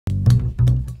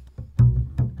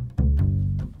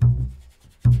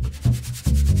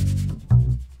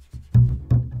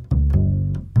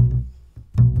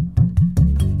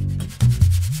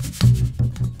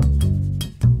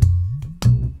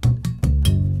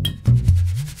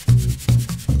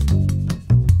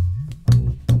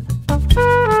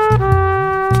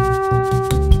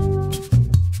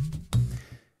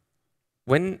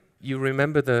when you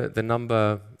remember the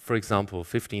number, for example,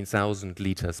 15,000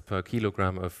 liters per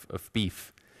kilogram of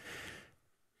beef,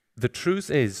 the truth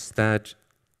is that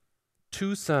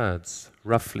 2/3,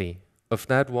 roughly, of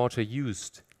that water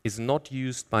used is not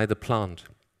used by the plant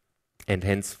and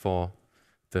hence for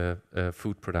the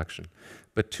food production.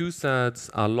 But 2/3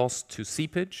 are lost to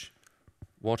seepage,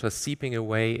 water seeping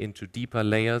away into deeper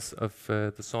layers of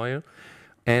the soil,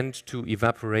 and to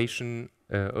evaporation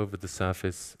over the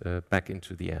surface back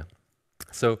into the air.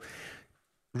 So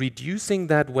reducing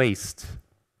that waste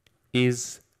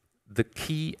is the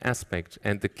key aspect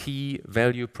and the key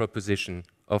value proposition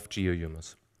of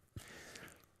Geohumus.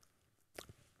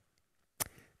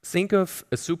 Think of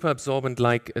a superabsorbent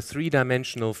like a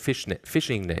three-dimensional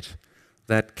fishing net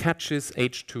that catches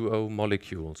H2O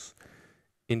molecules.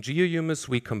 In Geohumus,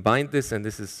 we combined this, and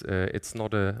this is it's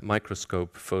not a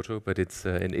microscope photo, but it's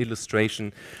an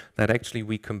illustration that actually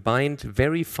we combined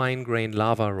very fine-grained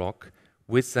lava rock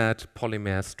with that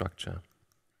polymer structure.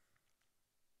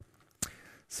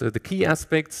 So the key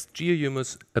aspects: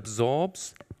 Geohumus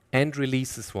absorbs and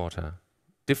releases water,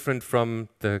 different from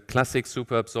the classic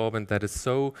superabsorbent that is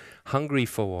so hungry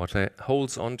for water,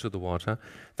 holds onto the water,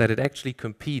 that it actually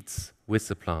competes with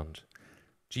the plant.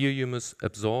 Geohumus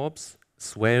absorbs,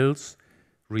 swells,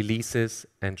 releases,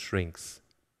 and shrinks.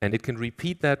 And it can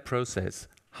repeat that process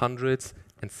hundreds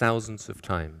and thousands of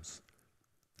times.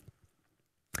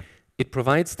 It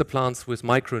provides the plants with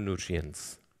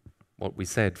micronutrients, what we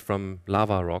said, from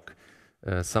lava rock.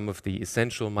 Some of the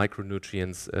essential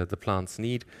micronutrients the plants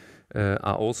need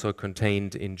are also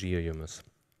contained in Geohumus.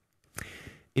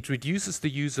 It reduces the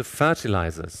use of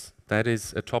fertilizers. That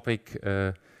is a topic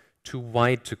too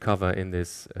wide to cover in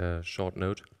this short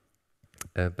note.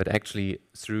 But actually,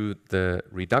 through the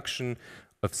reduction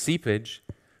of seepage,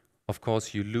 of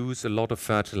course, you lose a lot of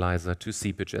fertilizer to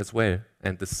seepage as well.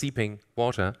 And the seeping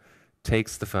water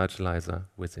takes the fertilizer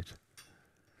with it.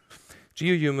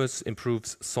 Geohumus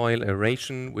improves soil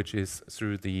aeration, which is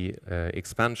through the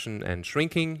expansion and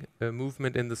shrinking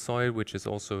movement in the soil, which is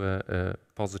also a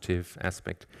positive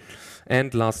aspect.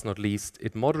 And last not least,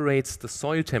 it moderates the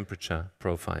soil temperature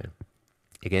profile.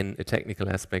 Again, a technical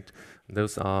aspect.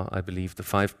 Those are, I believe, the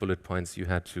 5 bullet points you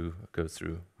had to go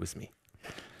through with me.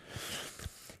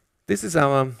 This is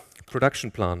our production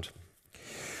plant.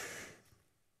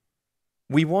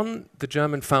 We won the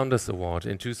German Founders Award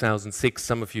in 2006.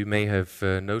 Some of you may have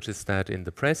noticed that in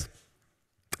the press.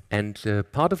 And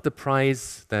part of the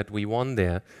prize that we won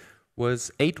there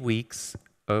was 8 weeks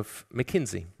of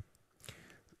McKinsey.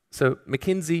 So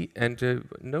McKinsey, and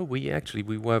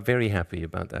we were very happy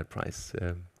about that prize.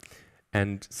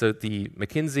 And so the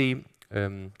McKinsey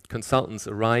consultants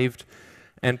arrived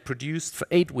and produced for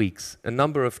 8 weeks a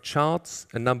number of charts,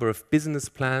 a number of business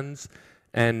plans,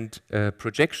 and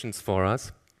projections for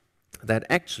us that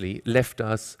actually left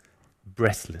us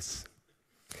breathless.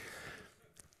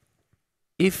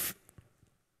 If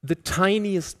the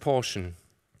tiniest portion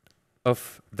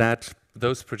of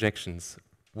those projections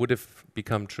would have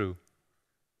become true,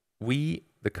 we,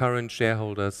 the current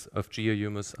shareholders of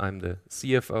Geohumus, I'm the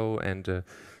CFO and a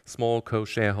small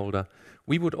co-shareholder,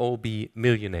 we would all be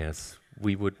millionaires.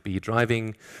 We would be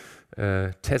driving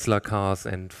Tesla cars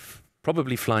and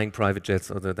probably flying private jets,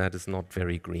 although that is not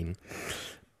very green.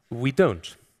 We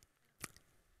don't.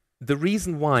 The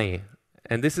reason why,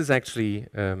 and this is actually,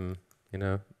 when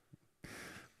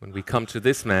we come to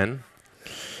this man,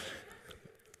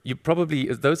 you probably,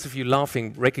 those of you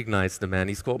laughing, recognize the man.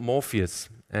 He's called Morpheus,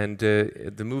 and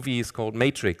the movie is called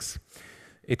Matrix.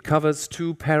 It covers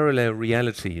 2 parallel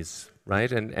realities,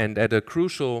 right? And at a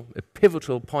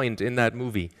pivotal point in that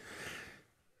movie,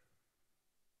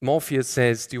 Morpheus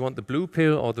says, do you want the blue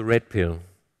pill or the red pill?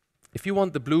 If you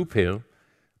want the blue pill,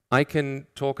 I can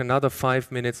talk another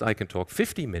 5 minutes, I can talk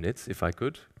 50 minutes, if I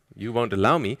could, you won't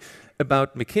allow me,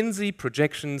 about McKinsey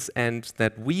projections and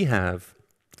that we have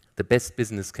the best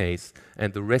business case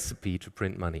and the recipe to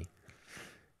print money.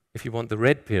 If you want the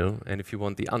red pill and if you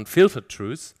want the unfiltered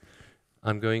truth,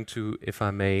 I'm going to, if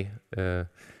I may,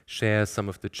 share some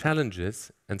of the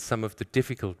challenges and some of the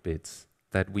difficult bits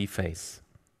that we face.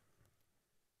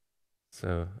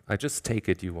 So I just take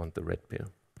it you want the red pill.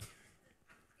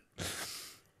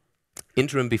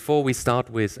 Interim, before we start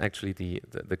with actually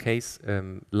the case,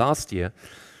 last year,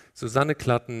 Susanne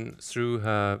Klatten, through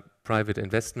her private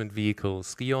investment vehicle,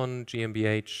 Skion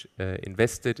GmbH,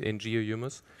 invested in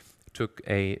Geohumus, took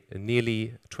a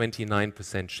nearly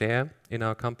 29% share in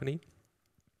our company,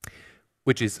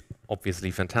 which is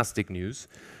obviously fantastic news.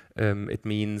 It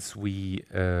means we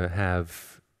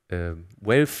have a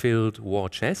well-filled war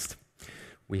chest.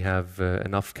 We have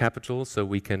enough capital so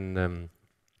we can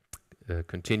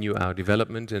continue our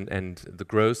development and the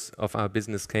growth of our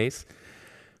business case.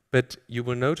 But you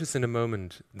will notice in a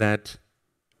moment that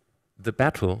the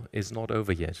battle is not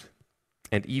over yet.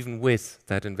 And even with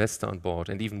that investor on board,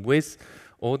 and even with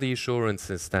all the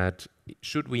assurances that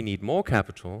should we need more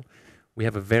capital, we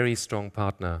have a very strong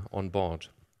partner on board.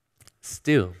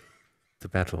 Still, the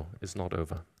battle is not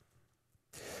over.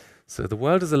 So the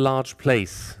world is a large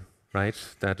place, right?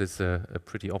 That is a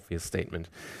pretty obvious statement.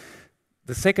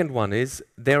 The second one is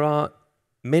there are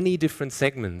many different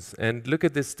segments. And look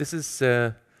at this. This is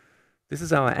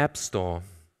our app store.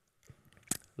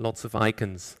 Lots of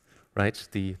icons, right?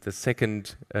 The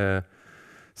second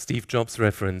Steve Jobs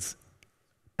reference.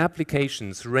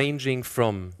 Applications ranging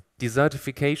from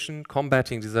desertification,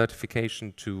 combating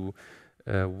desertification, to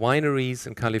wineries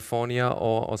in California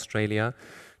or Australia,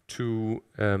 to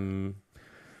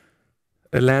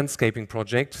a landscaping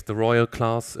project, the Royal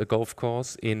Class golf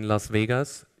course in Las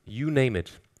Vegas, you name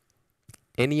it.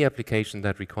 Any application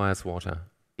that requires water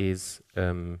is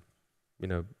one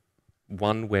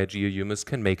where Geohumus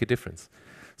can make a difference.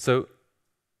 So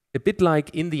a bit like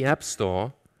in the App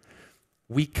Store,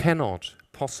 we cannot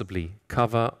possibly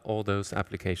cover all those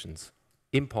applications.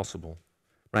 Impossible,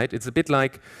 right? It's a bit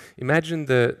like, imagine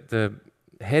the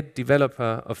head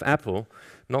developer of Apple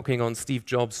knocking on Steve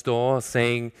Jobs' door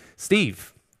saying,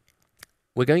 Steve,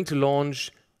 we're going to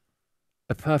launch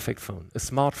a perfect phone, a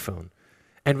smartphone,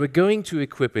 and we're going to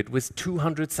equip it with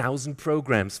 200,000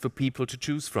 programs for people to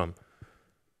choose from.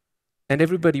 And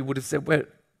everybody would have said, well,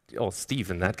 or Steve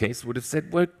in that case would have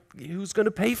said, well, who's going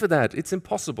to pay for that? It's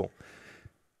impossible.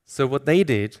 So what they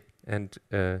did, and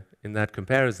in that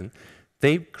comparison,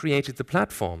 they created the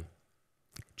platform.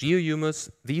 Geohumus,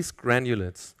 these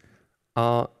granulates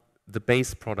are the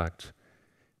base product.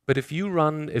 But if you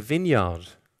run a vineyard,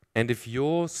 and if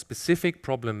your specific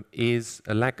problem is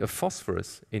a lack of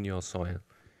phosphorus in your soil,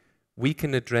 we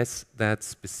can address that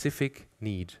specific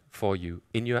need for you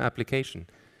in your application.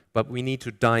 But we need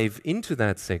to dive into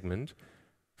that segment,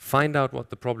 find out what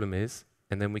the problem is,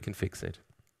 and then we can fix it.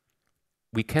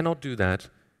 We cannot do that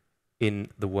in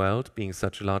the world, being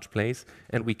such a large place,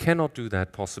 and we cannot do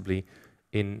that possibly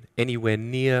in anywhere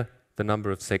near the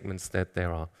number of segments that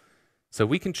there are. So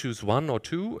we can choose one or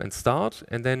two and start,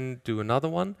 and then do another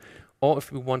one. Or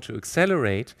if we want to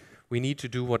accelerate, we need to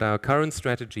do what our current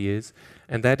strategy is,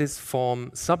 and that is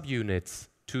form subunits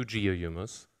to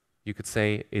Geohumus. You could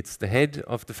say it's the head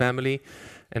of the family,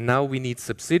 and now we need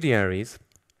subsidiaries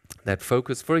that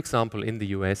focus, for example, in the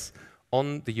US,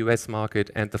 on the US market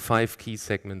and the 5 key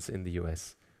segments in the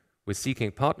US. We're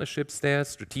seeking partnerships there,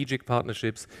 strategic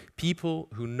partnerships, people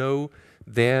who know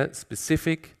their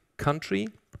specific country,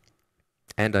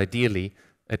 and ideally,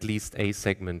 at least a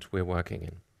segment we're working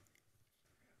in.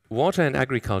 Water and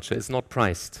agriculture is not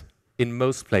priced in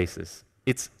most places.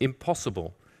 It's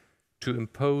impossible to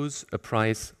impose a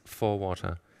price for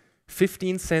water.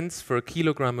 15 cents for a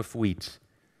kilogram of wheat.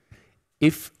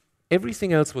 If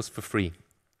everything else was for free,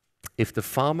 if the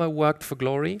farmer worked for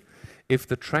glory, if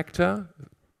the tractor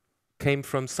came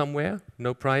from somewhere,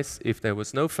 no price, if there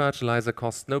was no fertilizer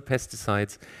cost, no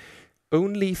pesticides,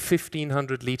 only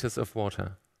 1,500 liters of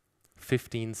water,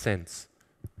 15 cents.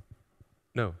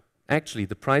 No, actually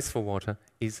the price for water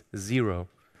is 0.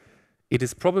 It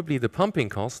is probably the pumping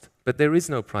cost, but there is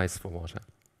no price for water.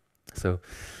 So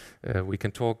we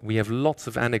can talk, we have lots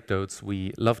of anecdotes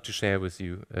we love to share with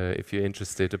you if you're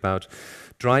interested about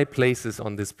dry places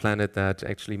on this planet that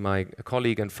actually my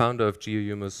colleague and founder of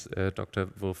Geohumus, Dr.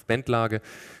 Wolf Bentlage,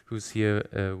 who's here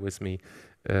with me,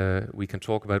 we can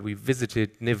talk about. We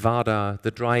visited Nevada,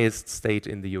 the driest state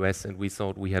in the US, and we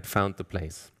thought we had found the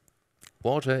place.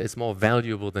 Water is more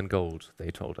valuable than gold, they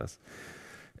told us.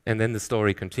 And then the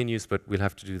story continues, but we'll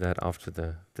have to do that after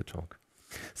the talk.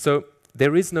 So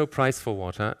there is no price for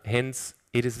water, hence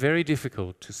it is very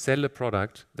difficult to sell a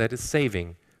product that is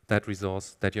saving that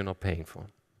resource that you're not paying for.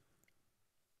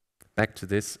 Back to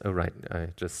this, oh right, I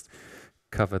just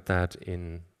covered that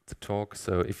in the talk.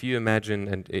 So if you imagine,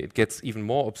 and it gets even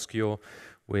more obscure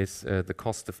with the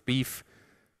cost of beef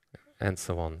and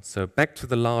so on. So back to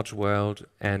the large world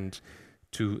and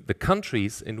to the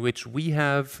countries in which we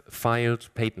have filed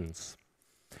patents.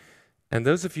 And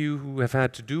those of you who have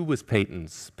had to do with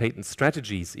patents, patent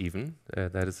strategies even,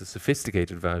 that is a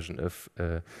sophisticated version of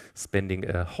spending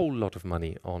a whole lot of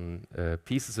money on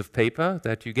pieces of paper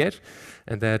that you get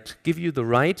and that give you the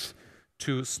right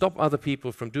to stop other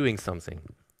people from doing something.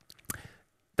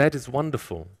 That is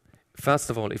wonderful. First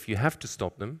of all, if you have to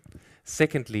stop them.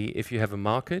 Secondly, if you have a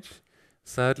market.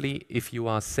 Thirdly, if you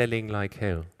are selling like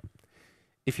hell.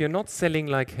 If you're not selling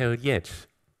like hell yet,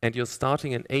 and you're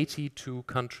starting an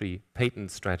 82-country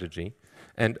patent strategy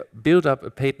and build up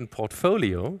a patent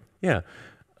portfolio, yeah,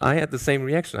 I had the same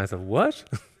reaction. I thought, what?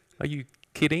 Are you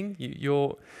kidding?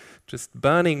 You're just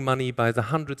burning money by the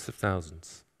hundreds of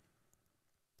thousands.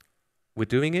 We're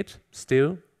doing it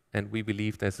still, and we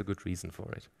believe there's a good reason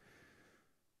for it.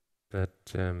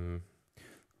 But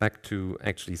back to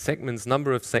actually segments,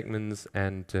 number of segments,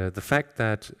 and the fact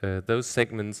that those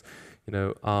segments,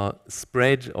 are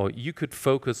spread, or you could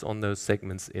focus on those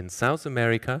segments in South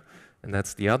America, and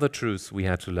that's the other truth we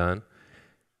had to learn.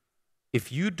 If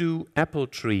you do apple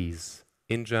trees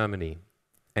in Germany,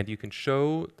 and you can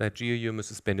show that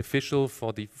geohumus is beneficial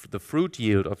for the fruit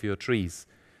yield of your trees,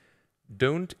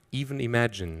 don't even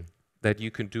imagine that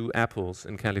you can do apples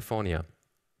in California,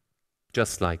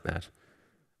 just like that.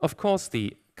 Of course,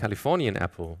 the Californian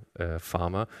apple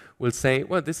farmer will say,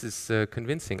 well, this is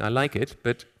convincing, I like it,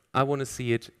 but I want to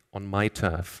see it on my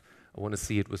turf. I want to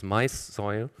see it with my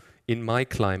soil, in my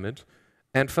climate,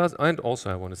 and also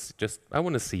I want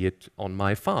to see it on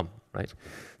my farm, right?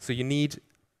 So you need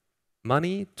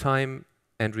money, time,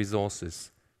 and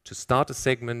resources to start a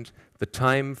segment, the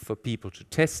time for people to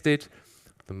test it,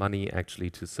 the money actually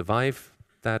to survive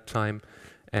that time,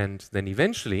 and then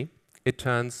eventually it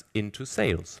turns into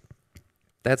sales.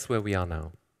 That's where we are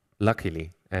now,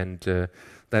 luckily, and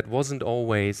that wasn't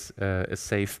always a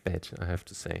safe bet, I have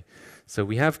to say. So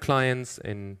we have clients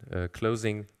in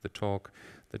closing the talk.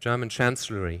 The German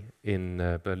Chancellery in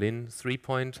Berlin,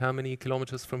 how many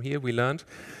kilometers from here, we learned.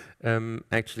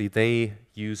 Actually, they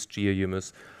use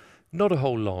geohumus. Not a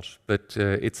whole lot, but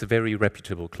it's a very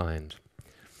reputable client.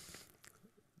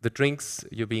 The drinks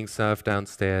you're being served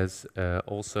downstairs,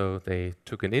 also they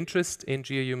took an interest in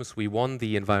geohumus. We won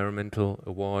the environmental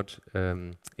award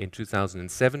in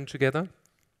 2007 together.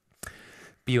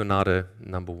 Bionade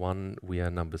 #1, we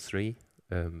are #3,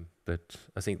 but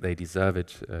I think they deserve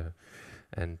it.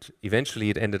 And eventually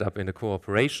it ended up in a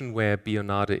cooperation where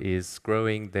Bionade is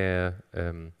growing their,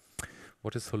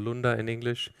 what is Holunder in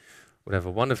English?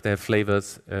 Whatever, one of their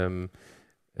flavors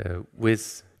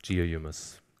with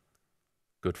geohumus.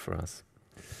 Good for us.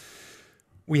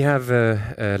 We have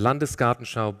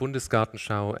Landesgartenschau,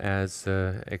 Bundesgartenschau as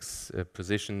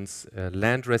expositions.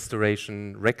 Land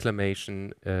restoration,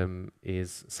 reclamation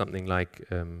is something like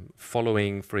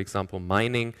following, for example,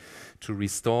 mining to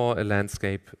restore a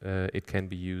landscape. It can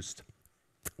be used.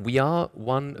 We are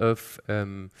one of,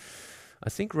 I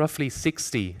think, roughly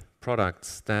 60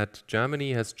 products that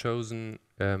Germany has chosen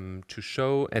to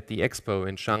show at the expo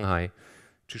in Shanghai,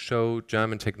 to show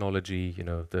German technology,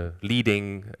 the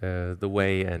leading the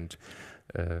way and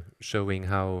showing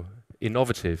how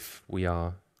innovative we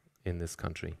are in this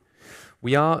country.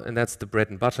 We are, and that's the bread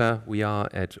and butter, we are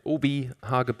at Obi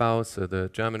Hagebau, so the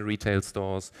German retail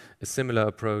stores. A similar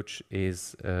approach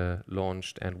is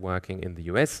launched and working in the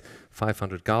US,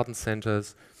 500 garden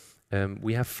centers.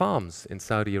 We have farms in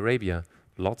Saudi Arabia.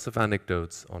 Lots of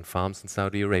anecdotes on farms in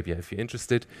Saudi Arabia. If you're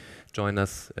interested, join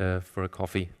us for a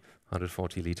coffee.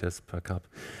 140 liters per cup.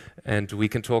 And we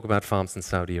can talk about farms in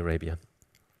Saudi Arabia.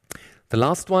 The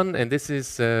last one, and this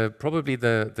is probably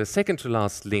the second to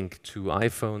last link to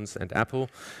iPhones and Apple.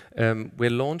 We're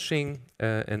launching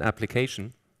an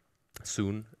application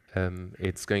soon.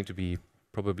 It's going to be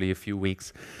probably a few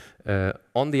weeks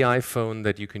on the iPhone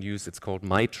that you can use. It's called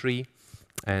My Tree.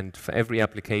 And for every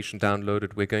application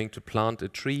downloaded, we're going to plant a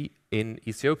tree in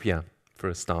Ethiopia for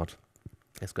a start.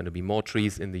 There's going to be more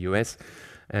trees in the US.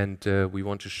 And we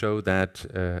want to show that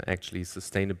actually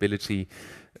sustainability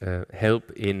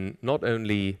help in not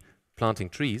only planting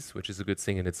trees, which is a good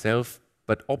thing in itself,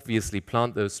 but obviously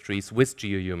plant those trees with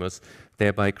geohumus,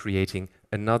 thereby creating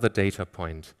another data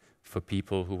point for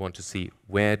people who want to see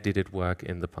where did it work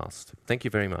in the past. Thank you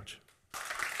very much.